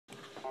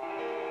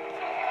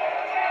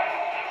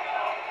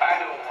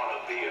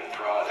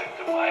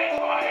to my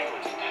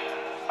environment.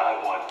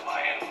 I want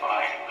my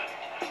environment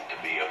to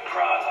be a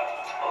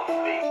product of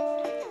me.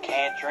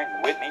 Can't drink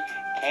with me,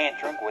 can't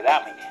drink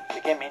without me.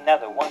 So give me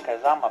another one,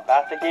 cause I'm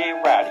about to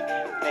get rowdy.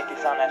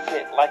 Mickey's on that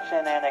shit like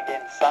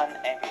shenanigans, son.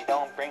 And if you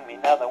don't bring me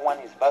another one,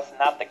 he's busting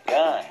out the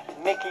gun.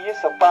 Mickey, you're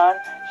so fun,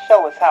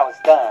 show us how it's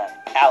done.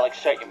 Alex,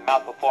 shut your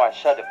mouth before I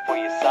shut it for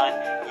you, son.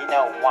 You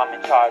know I'm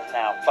in charge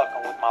now,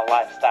 fucking with my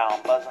lifestyle.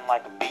 I'm buzzing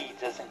like a bee,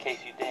 just in case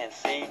you didn't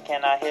see.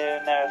 Can I hear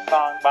another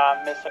song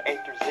by Mr.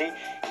 A through Z?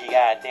 You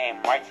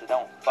goddamn right, so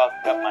don't fuck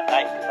up my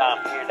night, cause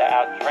I'm here to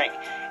outdrink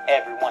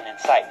everyone in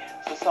sight.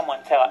 So someone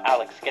tell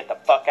Alex, get the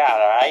fuck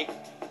out, alright?